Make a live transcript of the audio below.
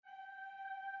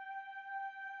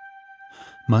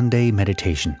Monday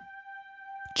Meditation,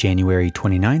 January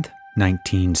 29th,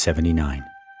 1979.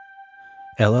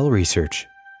 LL Research,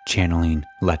 channeling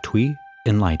Latwii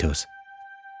and Laitos.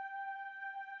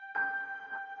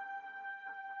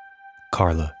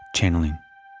 Carla, channeling.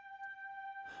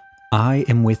 I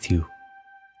am with you.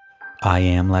 I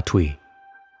am Latwii.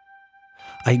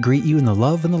 I greet you in the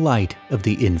love and the light of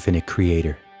the infinite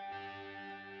Creator.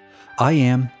 I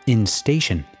am in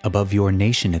station above your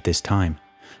nation at this time,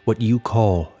 what you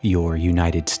call your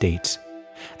United States,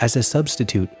 as a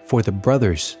substitute for the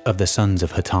brothers of the sons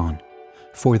of Hatonn,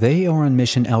 for they are on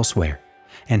mission elsewhere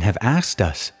and have asked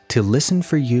us to listen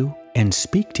for you and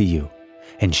speak to you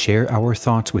and share our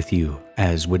thoughts with you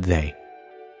as would they.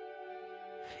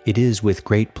 It is with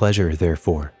great pleasure,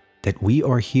 therefore, that we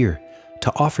are here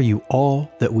to offer you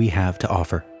all that we have to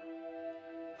offer.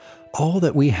 All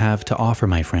that we have to offer,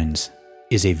 my friends,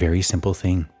 is a very simple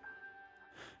thing.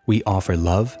 We offer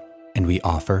love and we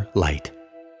offer light.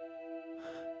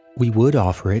 We would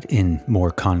offer it in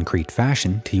more concrete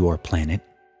fashion to your planet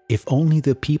if only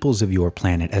the peoples of your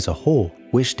planet as a whole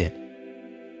wished it.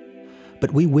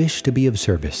 But we wish to be of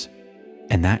service,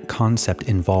 and that concept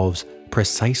involves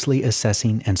precisely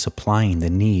assessing and supplying the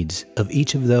needs of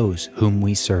each of those whom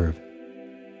we serve.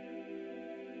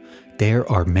 There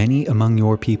are many among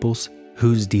your peoples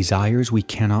whose desires we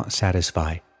cannot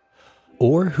satisfy,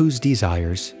 or whose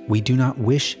desires we do not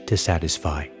wish to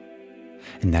satisfy.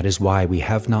 And that is why we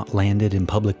have not landed in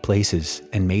public places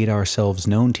and made ourselves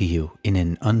known to you in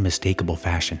an unmistakable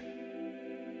fashion.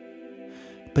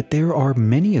 But there are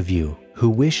many of you who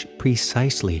wish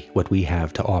precisely what we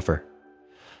have to offer.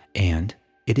 And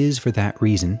it is for that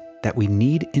reason that we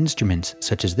need instruments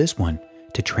such as this one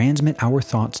to transmit our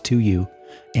thoughts to you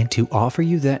and to offer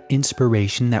you that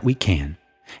inspiration that we can,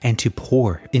 and to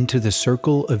pour into the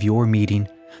circle of your meeting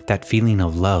that feeling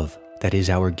of love that is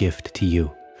our gift to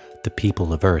you, the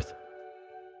people of Earth.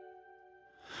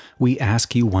 We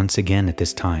ask you once again at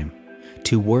this time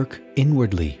to work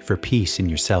inwardly for peace in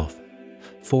yourself,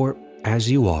 for as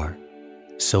you are,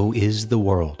 so is the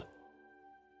world.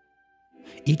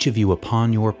 Each of you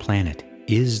upon your planet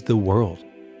is the world.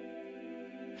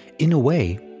 In a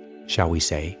way, shall we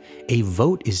say, a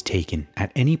vote is taken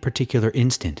at any particular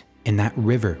instant in that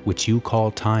river which you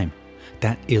call time,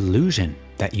 that illusion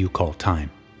that you call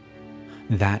time,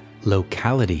 that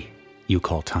locality you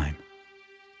call time.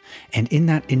 And in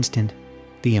that instant,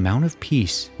 the amount of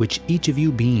peace which each of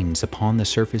you beings upon the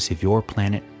surface of your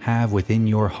planet have within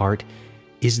your heart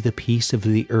is the peace of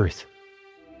the earth.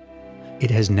 It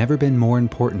has never been more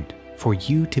important for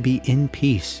you to be in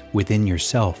peace within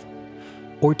yourself,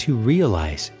 or to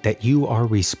realize that you are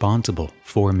responsible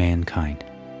for mankind.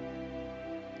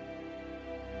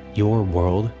 Your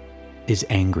world is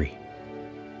angry.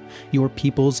 Your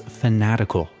people's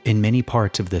fanatical in many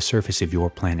parts of the surface of your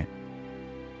planet.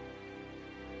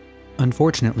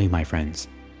 Unfortunately, my friends,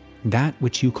 that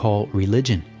which you call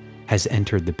religion has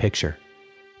entered the picture,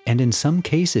 and in some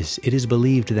cases it is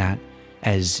believed that,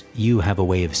 as you have a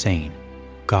way of saying,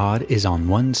 God is on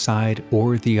one side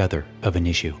or the other of an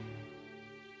issue.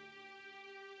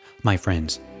 My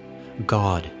friends,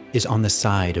 God is on the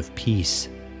side of peace,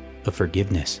 of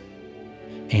forgiveness,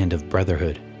 and of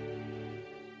brotherhood.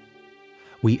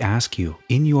 We ask you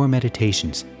in your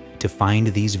meditations to find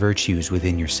these virtues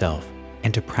within yourself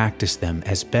and to practice them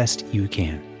as best you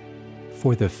can.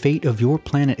 For the fate of your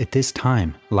planet at this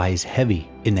time lies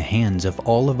heavy in the hands of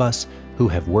all of us who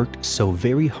have worked so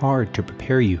very hard to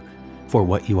prepare you for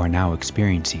what you are now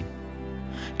experiencing.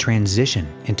 Transition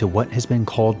into what has been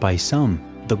called by some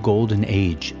the Golden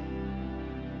Age.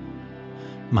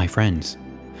 My friends,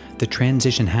 the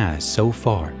transition has, so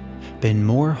far, been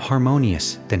more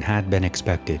harmonious than had been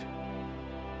expected.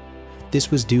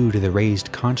 This was due to the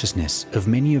raised consciousness of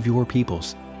many of your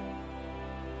peoples.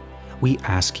 We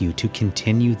ask you to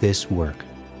continue this work.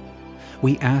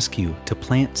 We ask you to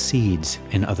plant seeds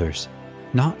in others,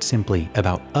 not simply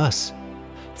about us,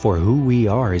 for who we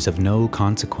are is of no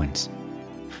consequence,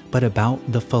 but about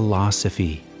the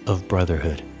philosophy of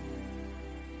brotherhood.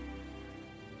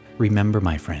 Remember,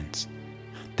 my friends,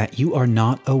 that you are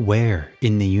not aware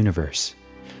in the universe,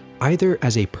 either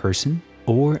as a person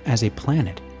or as a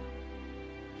planet.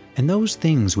 And those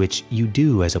things which you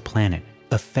do as a planet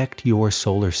affect your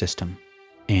solar system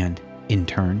and, in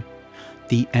turn,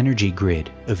 the energy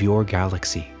grid of your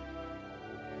galaxy.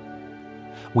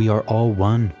 We are all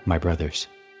one, my brothers.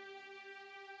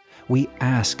 We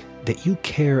ask that you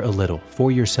care a little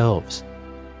for yourselves,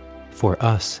 for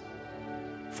us,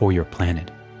 for your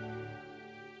planet.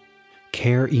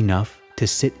 Care enough to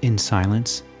sit in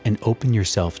silence and open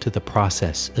yourself to the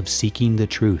process of seeking the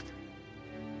truth.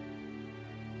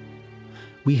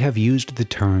 We have used the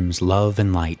terms love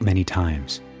and light many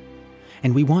times,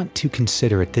 and we want to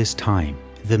consider at this time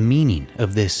the meaning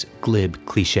of this glib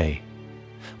cliché,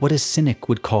 what a cynic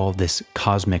would call this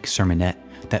cosmic sermonette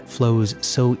that flows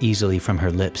so easily from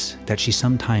her lips that she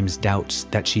sometimes doubts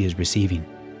that she is receiving.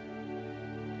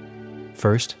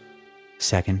 First,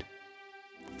 second,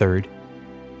 third,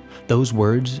 those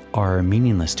words are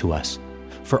meaningless to us,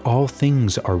 for all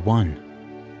things are one.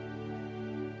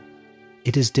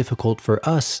 It is difficult for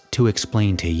us to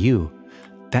explain to you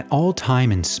that all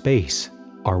time and space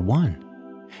are one,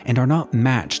 and are not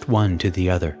matched one to the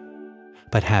other,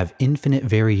 but have infinite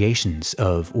variations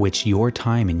of which your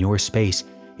time and your space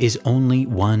is only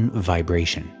one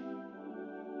vibration.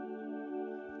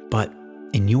 But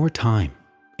in your time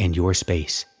and your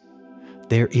space,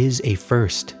 there is a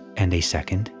first and a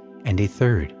second and a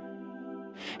third.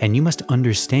 And you must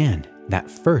understand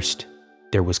that first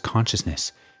there was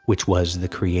consciousness, which was the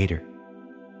Creator.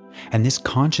 And this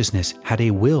consciousness had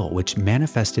a will which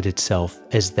manifested itself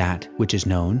as that which is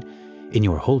known in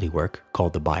your holy work,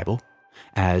 called the Bible,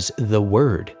 as the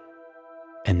Word.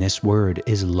 And this Word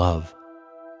is love.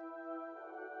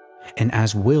 And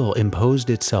as will imposed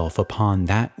itself upon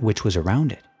that which was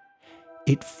around it,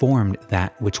 it formed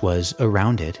that which was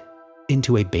around it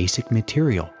into a basic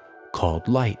material called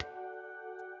light.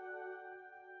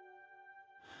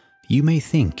 You may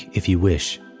think, if you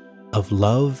wish, of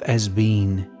love as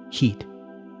being heat,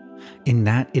 in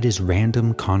that it is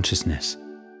random consciousness.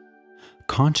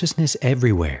 Consciousness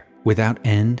everywhere, without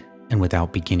end and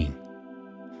without beginning,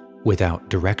 without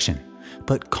direction,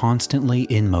 but constantly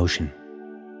in motion.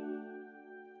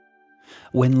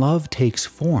 When love takes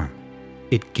form,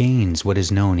 it gains what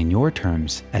is known in your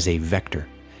terms as a vector,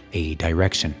 a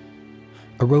direction,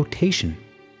 a rotation,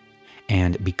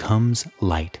 and becomes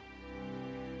light.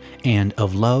 And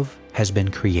of love has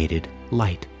been created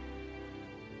light.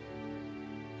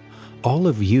 All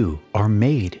of you are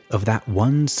made of that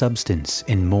one substance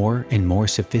in more and more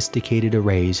sophisticated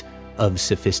arrays of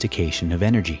sophistication of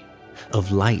energy,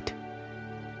 of light.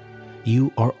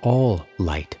 You are all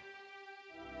light.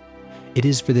 It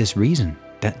is for this reason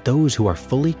that those who are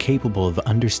fully capable of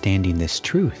understanding this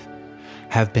truth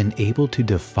have been able to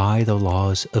defy the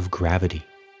laws of gravity,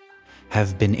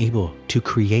 have been able to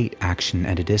create action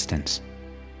at a distance,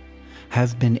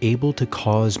 have been able to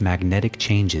cause magnetic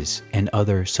changes and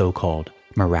other so-called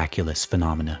miraculous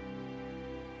phenomena.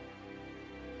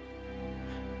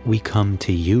 We come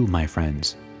to you, my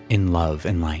friends, in love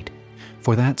and light,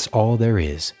 for that's all there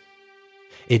is.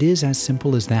 It is as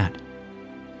simple as that.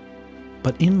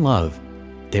 But in love,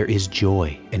 there is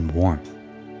joy and warmth,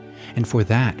 and for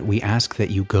that we ask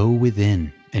that you go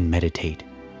within and meditate.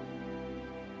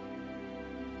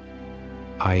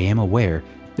 I am aware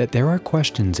that there are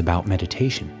questions about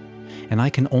meditation, and I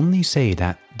can only say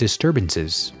that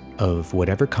disturbances of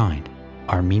whatever kind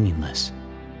are meaningless,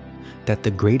 that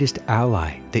the greatest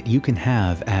ally that you can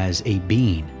have as a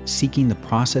being seeking the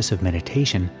process of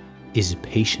meditation is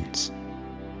patience.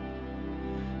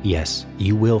 Yes,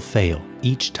 you will fail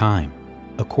each time,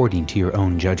 according to your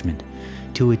own judgment,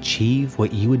 to achieve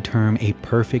what you would term a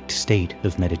perfect state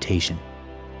of meditation.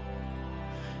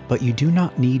 But you do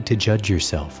not need to judge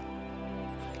yourself.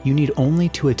 You need only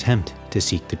to attempt to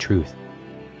seek the truth.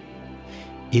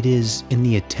 It is in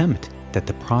the attempt that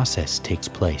the process takes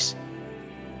place.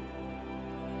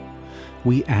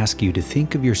 We ask you to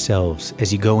think of yourselves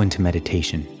as you go into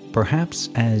meditation, perhaps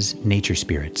as nature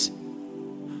spirits,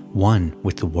 one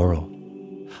with the world,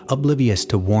 oblivious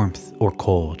to warmth or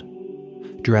cold,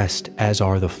 dressed as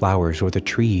are the flowers or the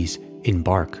trees in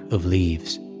bark of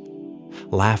leaves,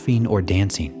 laughing or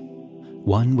dancing,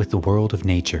 one with the world of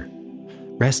nature,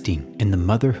 resting in the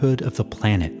motherhood of the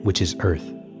planet which is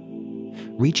Earth,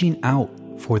 reaching out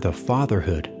for the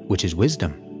fatherhood which is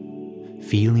wisdom,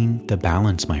 feeling the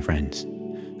balance, my friends,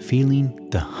 feeling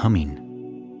the humming.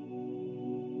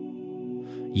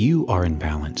 You are in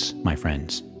balance, my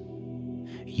friends.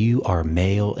 You are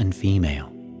male and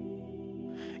female.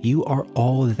 You are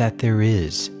all that there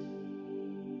is.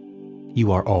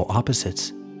 You are all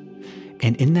opposites.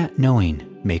 And in that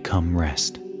knowing may come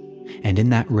rest. And in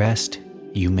that rest,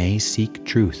 you may seek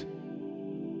truth.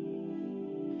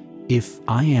 If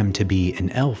I am to be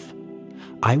an elf,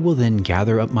 I will then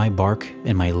gather up my bark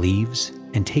and my leaves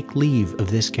and take leave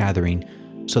of this gathering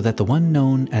so that the one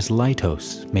known as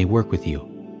Laitos may work with you.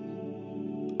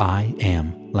 I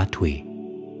am Latwii.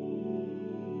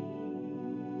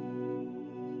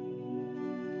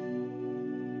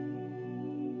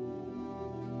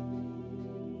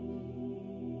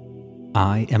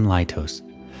 I am Laitos,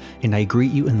 and I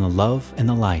greet you in the love and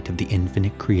the light of the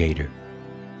infinite Creator.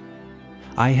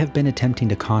 I have been attempting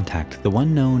to contact the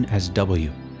one known as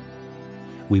W.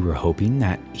 We were hoping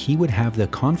that he would have the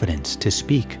confidence to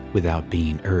speak without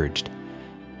being urged.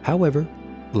 However,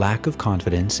 lack of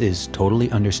confidence is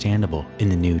totally understandable in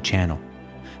the new channel,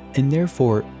 and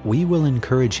therefore we will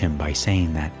encourage him by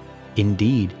saying that,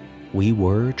 indeed, we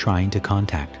were trying to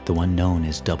contact the one known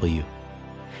as W,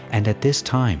 and at this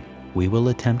time we will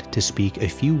attempt to speak a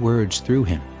few words through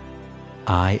him.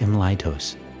 I am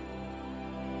Laitos.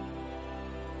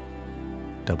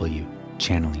 W.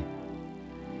 Channeling.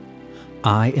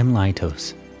 I am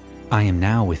Laitos. I am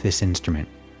now with this instrument.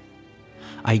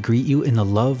 I greet you in the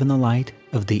love and the light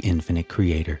of the infinite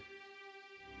Creator.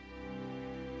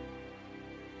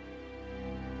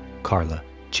 Carla.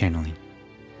 Channeling.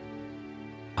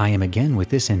 I am again with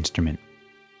this instrument.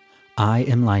 I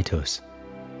am Laitos.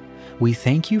 We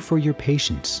thank you for your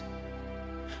patience.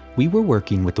 We were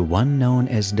working with the one known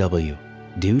as W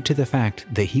due to the fact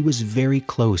that he was very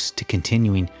close to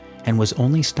continuing and was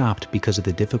only stopped because of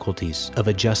the difficulties of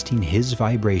adjusting his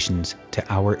vibrations to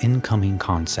our incoming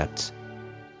concepts.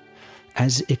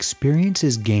 As experience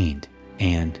is gained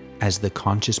and as the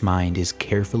conscious mind is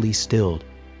carefully stilled,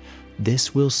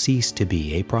 this will cease to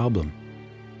be a problem.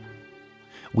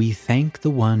 We thank the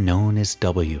one known as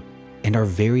W and are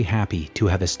very happy to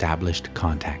have established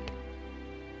contact.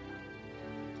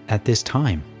 At this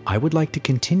time, I would like to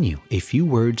continue a few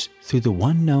words through the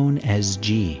one known as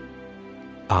G.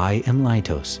 I am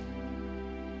Laitos.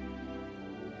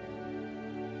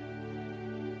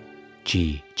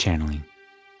 G. Channeling.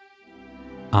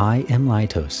 I am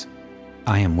Laitos.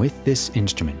 I am with this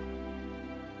instrument.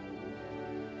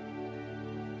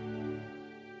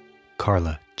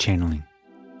 Carla. Channeling.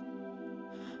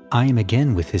 I am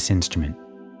again with this instrument.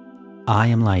 I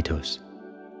am Laitos.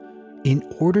 In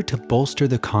order to bolster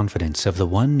the confidence of the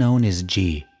one known as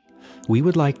G, we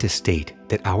would like to state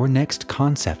that our next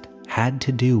concept had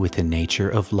to do with the nature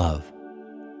of love.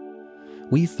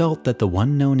 We felt that the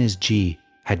one known as G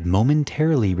had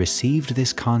momentarily received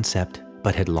this concept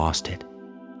but had lost it.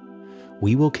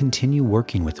 We will continue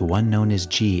working with the one known as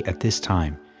G at this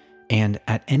time and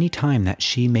at any time that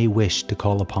she may wish to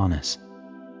call upon us.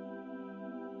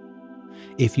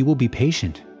 If you will be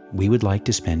patient, we would like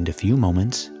to spend a few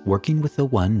moments working with the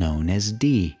one known as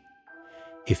D.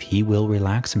 If he will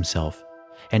relax himself,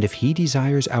 and if he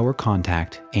desires our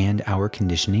contact and our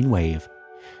conditioning wave,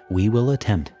 we will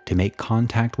attempt to make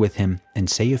contact with him and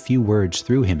say a few words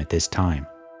through him at this time.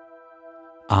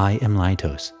 I am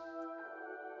Laitos.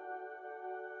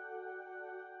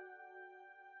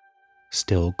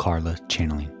 Still Carla.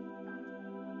 Channeling.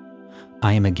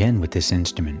 I am again with this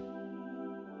instrument.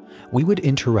 We would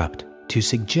interrupt to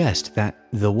suggest that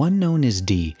the one known as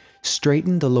D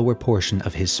straighten the lower portion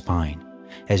of his spine,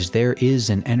 as there is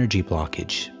an energy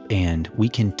blockage and we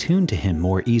can tune to him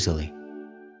more easily.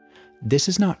 This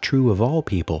is not true of all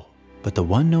people, but the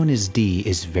one known as D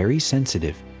is very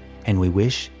sensitive and we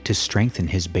wish to strengthen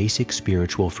his basic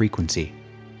spiritual frequency.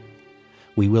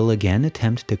 We will again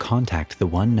attempt to contact the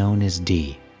one known as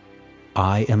D.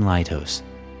 I am Laitos.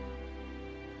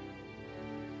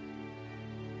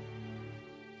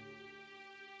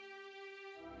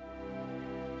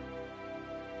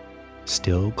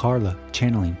 Still Carla.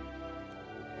 Channeling.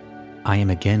 I am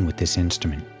again with this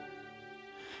instrument.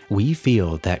 We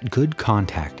feel that good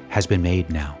contact has been made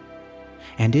now,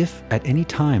 and if at any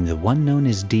time the one known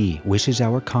as D wishes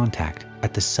our contact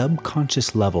at the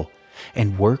subconscious level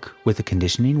and work with the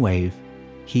conditioning wave,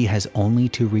 he has only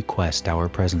to request our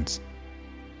presence.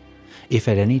 If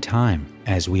at any time,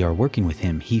 as we are working with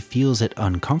him, he feels it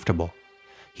uncomfortable,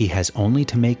 he has only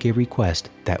to make a request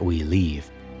that we leave.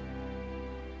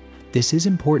 This is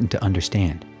important to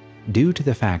understand, due to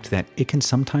the fact that it can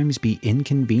sometimes be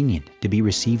inconvenient to be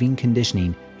receiving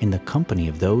conditioning in the company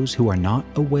of those who are not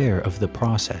aware of the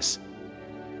process.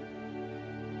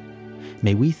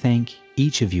 May we thank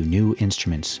each of you new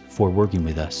instruments for working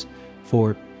with us,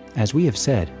 for, as we have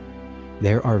said,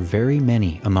 there are very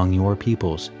many among your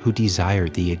peoples who desire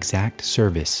the exact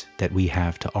service that we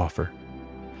have to offer.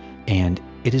 And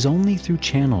it is only through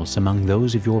channels among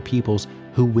those of your peoples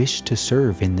who wish to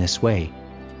serve in this way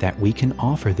that we can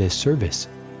offer this service,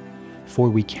 for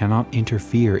we cannot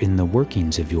interfere in the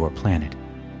workings of your planet.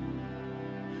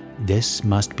 This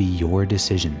must be your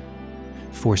decision,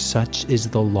 for such is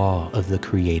the law of the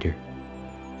Creator.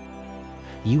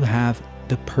 You have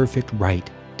the perfect right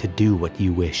to do what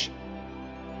you wish.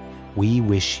 We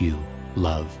wish you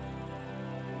love.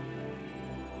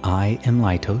 I am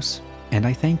Laitos, and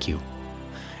I thank you.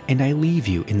 And I leave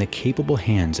you in the capable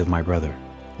hands of my brother,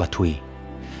 Latwi,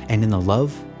 and in the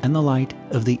love and the light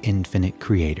of the infinite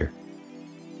Creator.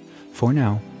 For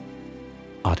now,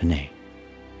 Adonai.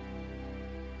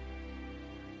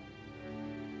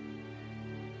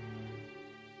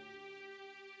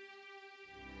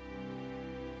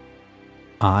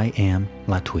 I am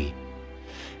Latwii,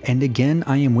 and again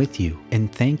I am with you,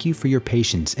 and thank you for your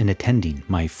patience in attending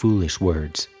my foolish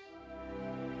words.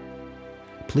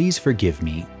 Please forgive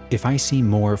me if I seem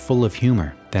more full of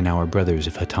humor than our brothers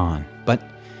of Hatonn, but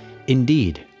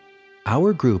indeed,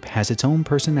 our group has its own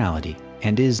personality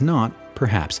and is not,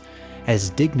 perhaps,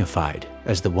 as dignified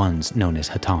as the ones known as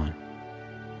Hatonn.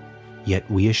 Yet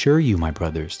we assure you, my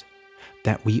brothers,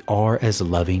 that we are as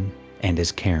loving and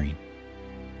as caring.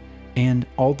 And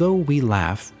although we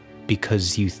laugh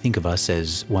because you think of us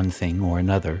as one thing or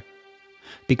another,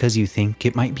 because you think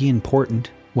it might be important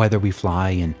whether we fly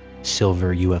in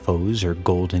silver UFOs or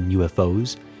golden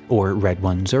UFOs, or red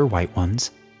ones or white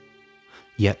ones,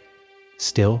 yet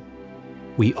still,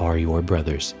 we are your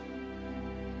brothers.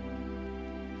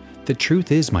 The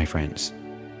truth is, my friends,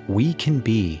 we can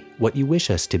be what you wish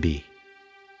us to be.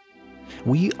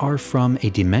 We are from a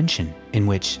dimension in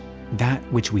which that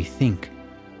which we think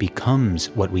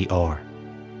becomes what we are.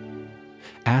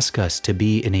 Ask us to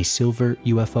be in a silver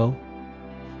UFO,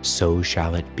 so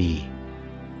shall it be.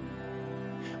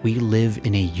 We live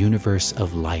in a universe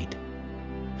of light.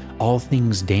 All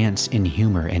things dance in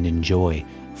humor and in joy,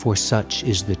 for such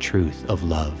is the truth of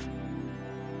love.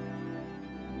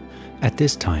 At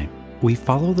this time, we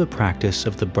follow the practice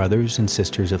of the brothers and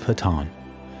sisters of Hatonn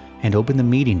and open the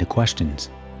meeting to questions.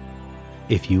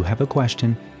 If you have a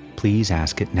question, please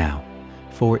ask it now,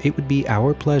 for it would be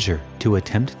our pleasure to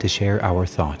attempt to share our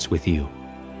thoughts with you.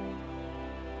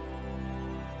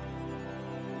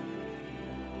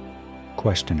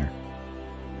 Questioner: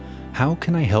 how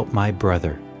can I help my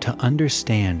brother to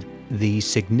understand the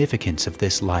significance of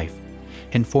this life,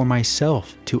 and for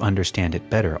myself to understand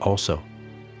it better also?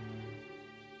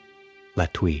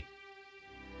 Latwii: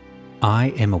 I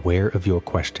am aware of your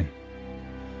question.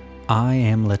 I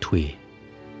am Latwii.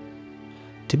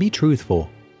 To be truthful,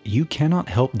 you cannot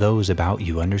help those about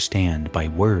you understand by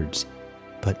words,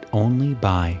 but only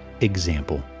by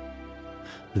example.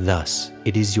 Thus,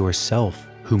 it is yourself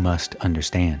who must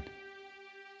understand.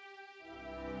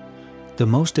 The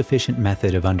most efficient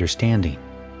method of understanding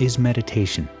is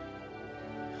meditation.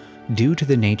 Due to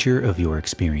the nature of your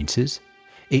experiences,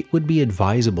 it would be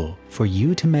advisable for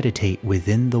you to meditate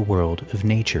within the world of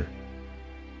nature.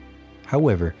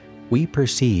 However, we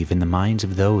perceive in the minds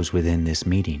of those within this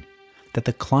meeting that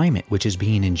the climate which is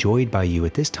being enjoyed by you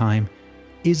at this time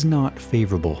is not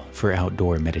favorable for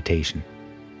outdoor meditation.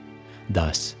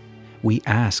 Thus, we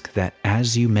ask that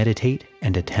as you meditate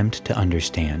and attempt to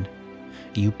understand,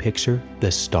 you picture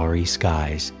the starry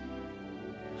skies.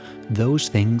 Those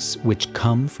things which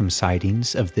come from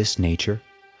sightings of this nature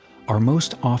are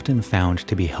most often found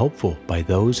to be helpful by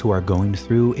those who are going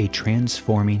through a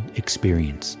transforming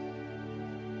experience.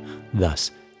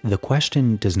 Thus, the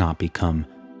question does not become,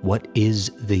 what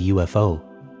is the UFO?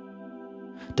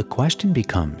 The question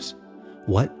becomes,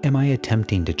 what am I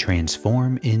attempting to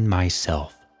transform in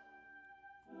myself?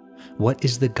 What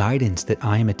is the guidance that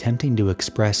I am attempting to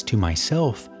express to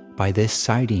myself by this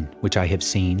sighting which I have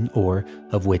seen or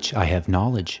of which I have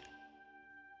knowledge?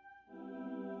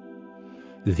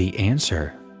 The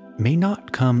answer may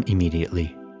not come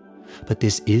immediately, but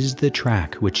this is the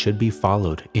track which should be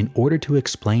followed in order to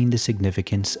explain the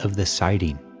significance of the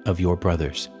sighting of your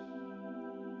brothers.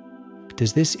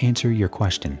 Does this answer your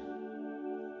question?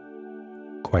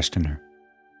 Questioner: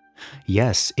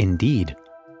 yes, indeed.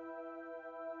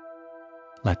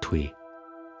 Latwii: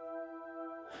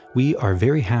 we are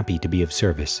very happy to be of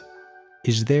service.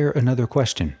 Is there another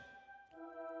question?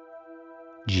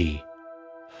 G: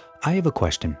 I have a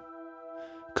question.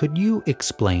 Could you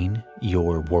explain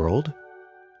your world?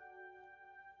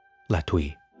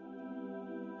 Latwii: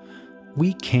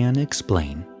 we can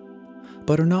explain,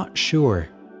 but are not sure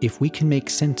if we can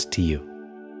make sense to you.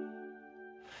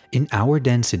 In our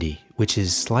density, which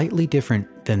is slightly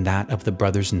different than that of the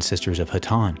brothers and sisters of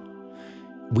Hatonn,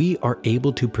 we are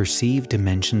able to perceive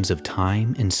dimensions of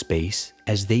time and space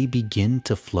as they begin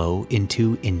to flow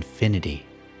into infinity.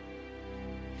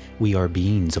 We are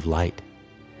beings of light,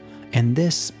 and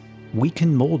this we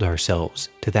can mold ourselves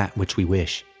to that which we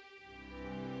wish.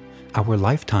 Our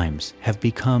lifetimes have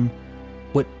become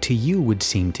what to you would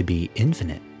seem to be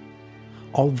infinite,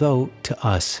 although to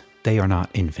us they are not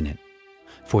infinite,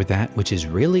 for that which is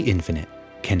really infinite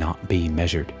cannot be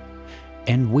measured,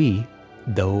 and we,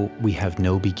 though we have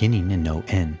no beginning and no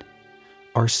end,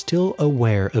 are still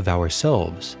aware of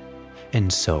ourselves,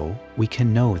 and so we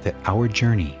can know that our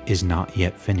journey is not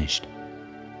yet finished.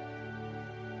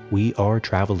 We are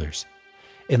travelers,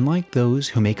 And like those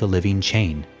who make a living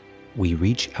chain, we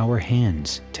reach our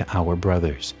hands to our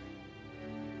brothers.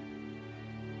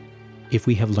 If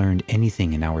we have learned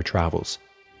anything in our travels,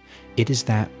 it is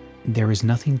that there is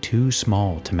nothing too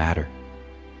small to matter.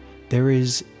 There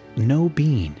is no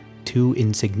being too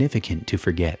insignificant to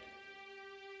forget.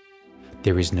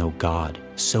 There is no God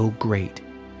so great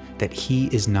that He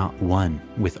is not one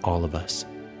with all of us.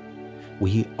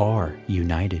 We are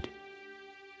united.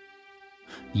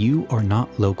 You are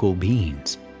not local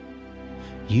beings.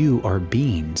 You are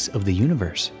beings of the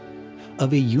universe,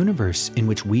 of a universe in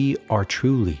which we are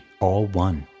truly all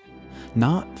one,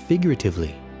 not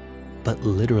figuratively, but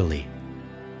literally.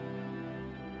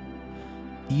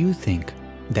 You think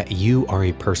that you are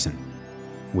a person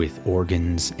with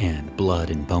organs and blood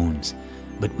and bones,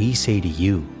 but we say to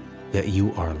you that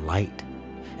you are light,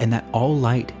 and that all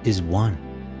light is one,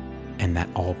 and that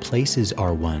all places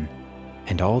are one,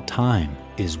 and all time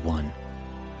is one.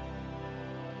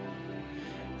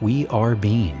 We are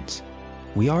beings.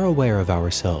 We are aware of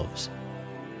ourselves.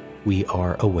 We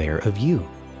are aware of you.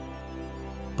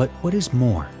 But what is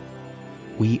more,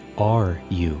 we are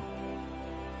you.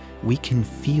 We can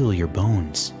feel your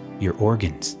bones, your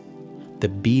organs, the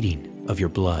beating of your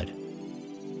blood.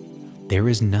 There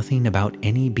is nothing about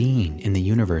any being in the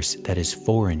universe that is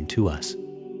foreign to us.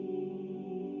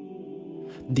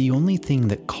 The only thing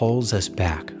that calls us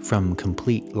back from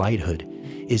complete lighthood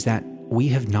is that we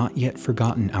have not yet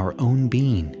forgotten our own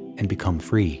being and become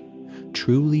free,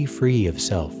 truly free of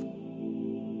self.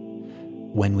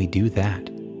 When we do that,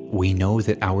 we know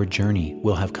that our journey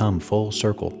will have come full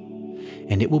circle,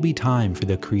 and it will be time for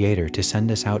the Creator to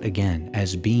send us out again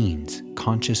as beings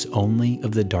conscious only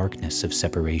of the darkness of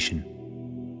separation.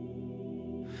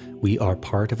 We are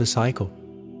part of a cycle,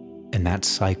 and that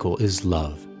cycle is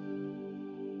love.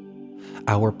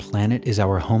 Our planet is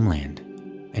our homeland,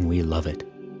 and we love it.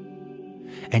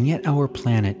 And yet our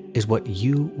planet is what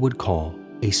you would call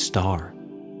a star,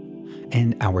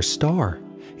 and our star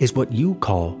is what you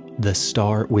call the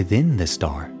star within the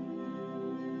star.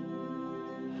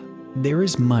 There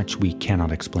is much we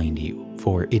cannot explain to you,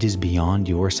 for it is beyond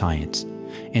your science,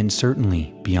 and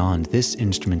certainly beyond this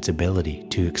instrument's ability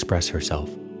to express herself.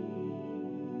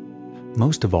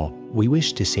 Most of all, we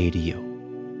wish to say to you,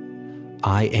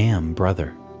 I am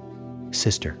brother,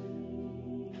 sister.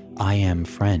 I am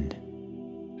friend.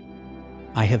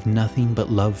 I have nothing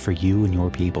but love for you and your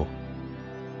people.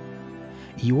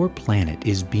 Your planet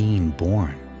is being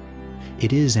born.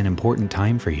 It is an important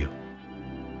time for you.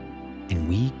 And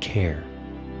we care.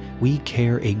 We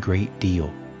care a great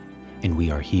deal, and we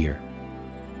are here.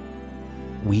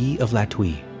 We of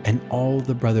Latwii and all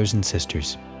the brothers and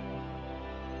sisters.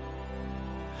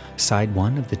 Side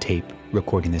 1 of the tape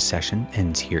recording this session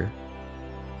ends here.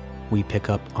 We pick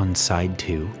up on side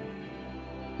 2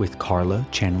 with Carla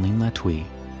channeling Latwii,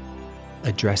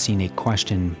 addressing a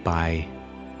question by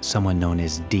someone known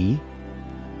as D,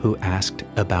 who asked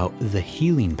about the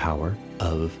healing power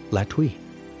of Latwii.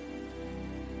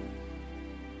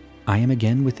 I am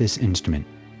again with this instrument.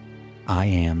 I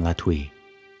am Latwii.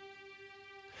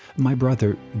 My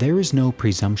brother, there is no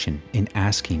presumption in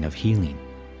asking of healing.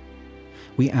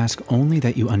 We ask only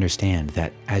that you understand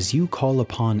that as you call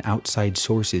upon outside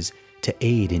sources to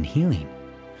aid in healing,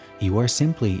 you are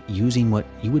simply using what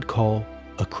you would call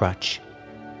a crutch.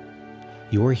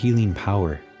 Your healing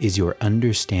power is your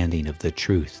understanding of the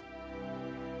truth.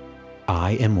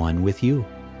 I am one with you,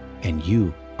 and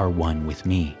you are one with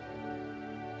me.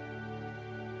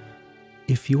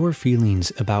 If your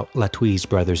feelings about Latwii's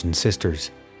brothers and sisters,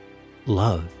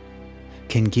 love,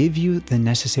 can give you the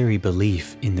necessary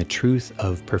belief in the truth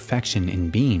of perfection in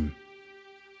being,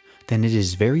 then it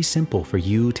is very simple for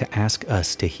you to ask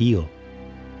us to heal.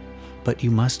 But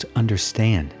you must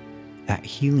understand that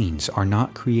healings are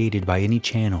not created by any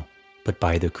channel, but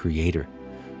by the Creator,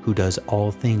 who does all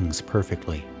things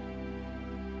perfectly.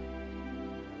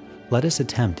 Let us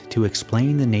attempt to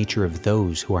explain the nature of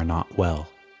those who are not well.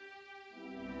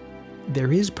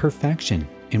 There is perfection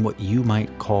in what you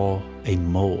might call a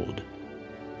mold.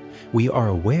 We are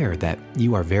aware that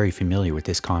you are very familiar with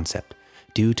this concept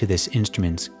due to this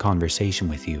instrument's conversation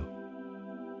with you.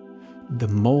 The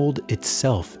mold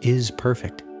itself is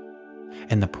perfect,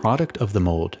 and the product of the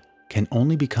mold can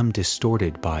only become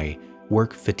distorted by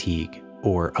work fatigue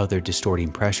or other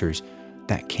distorting pressures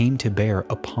that came to bear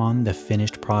upon the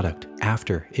finished product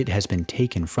after it has been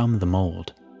taken from the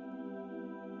mold.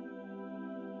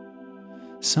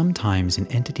 Sometimes an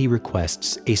entity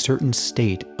requests a certain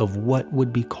state of what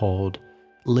would be called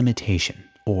limitation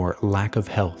or lack of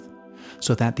health,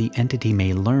 so that the entity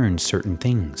may learn certain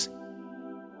things.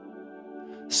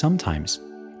 Sometimes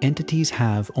Entities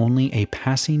have only a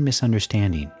passing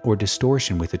misunderstanding or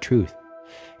distortion with the truth,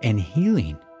 and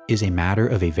healing is a matter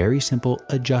of a very simple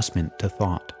adjustment to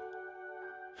thought.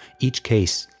 Each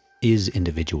case is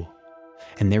individual,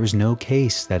 and there is no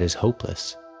case that is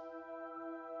hopeless.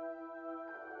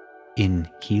 In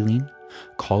healing,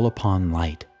 call upon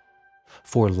light,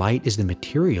 for light is the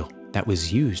material that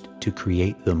was used to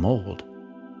create the mold.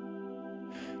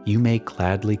 You may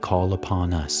gladly call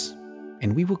upon us,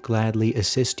 and we will gladly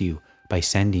assist you by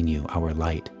sending you our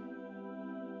light.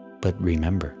 But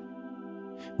remember,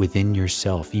 within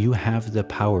yourself you have the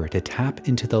power to tap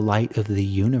into the light of the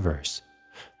universe,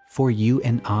 for you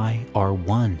and I are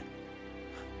one.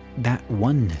 That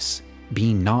oneness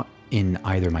being not in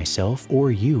either myself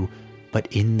or you, but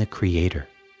in the Creator.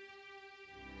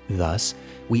 Thus,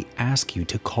 we ask you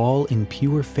to call in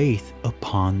pure faith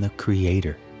upon the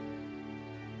Creator.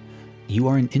 You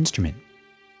are an instrument,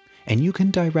 and you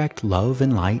can direct love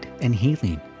and light and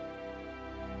healing.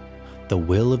 The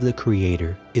will of the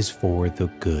Creator is for the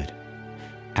good.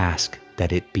 Ask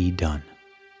that it be done.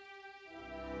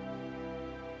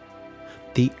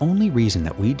 The only reason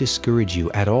that we discourage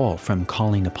you at all from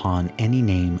calling upon any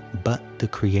name but the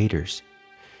Creator's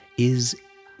is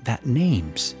that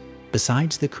names,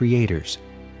 besides the Creator's,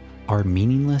 are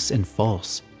meaningless and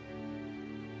false.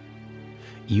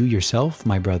 You yourself,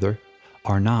 my brother,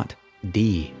 are not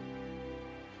D.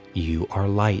 You are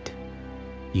light.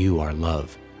 You are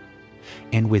love.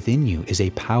 And within you is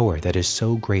a power that is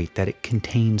so great that it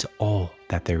contains all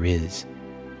that there is.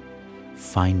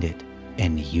 Find it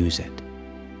and use it.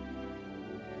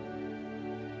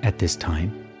 At this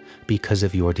time, because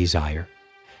of your desire,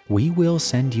 we will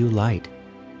send you light,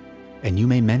 and you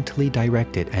may mentally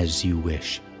direct it as you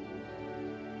wish.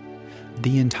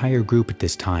 The entire group at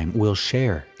this time will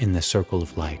share in the circle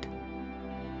of light.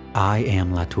 I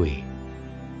am Latwii.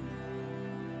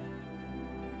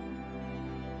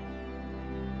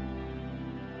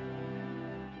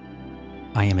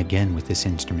 I am again with this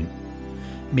instrument.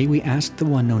 May we ask the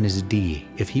one known as D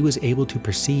if he was able to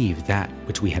perceive that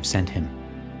which we have sent him.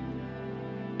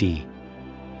 D.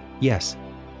 Yes.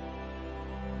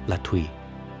 Latwii.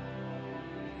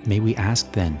 May we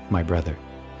ask then, my brother,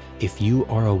 if you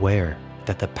are aware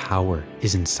that the power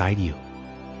is inside you.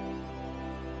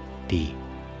 D.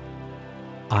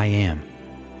 I am.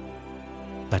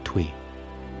 Latwii.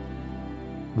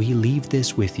 We leave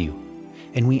this with you,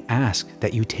 and we ask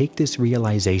that you take this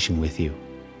realization with you.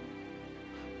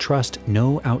 Trust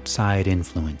no outside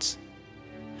influence.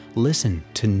 Listen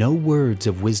to no words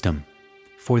of wisdom,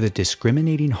 for the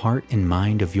discriminating heart and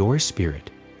mind of your spirit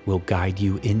will guide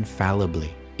you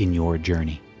infallibly in your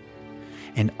journey,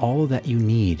 and all that you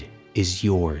need is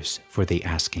yours for the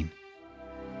asking.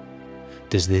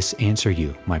 Does this answer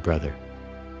you, my brother?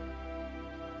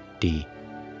 D.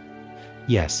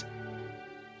 Yes.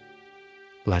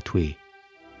 Latwii.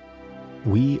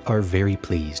 We are very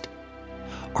pleased.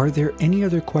 Are there any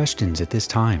other questions at this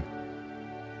time?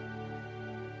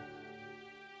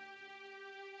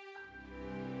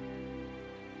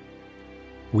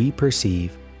 We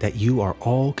perceive that you are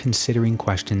all considering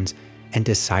questions and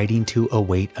deciding to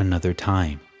await another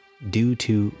time due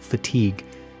to fatigue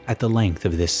at the length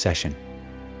of this session.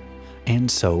 And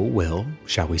so will,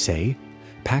 shall we say,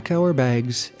 pack our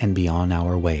bags and be on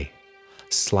our way,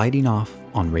 sliding off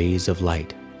on rays of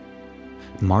light.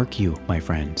 Mark you, my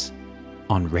friends,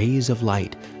 on rays of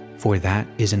light, for that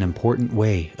is an important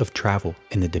way of travel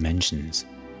in the dimensions.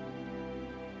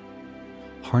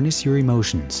 Harness your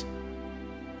emotions.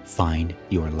 Find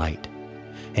your light,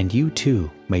 and you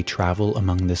too may travel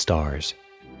among the stars.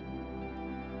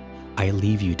 I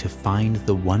leave you to find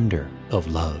the wonder of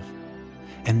love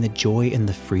and the joy and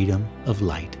the freedom of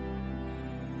light.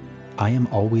 I am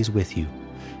always with you,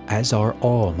 as are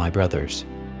all my brothers.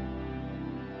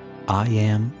 I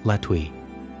am Latwii.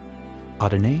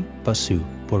 Adonai Vasu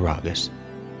Boragas.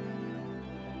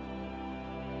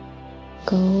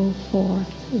 Go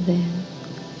forth then,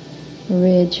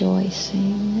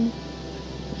 rejoicing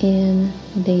in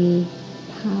the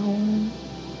power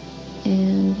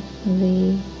and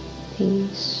the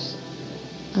peace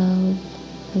of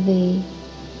the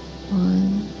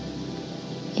one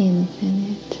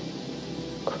infinite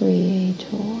Creator.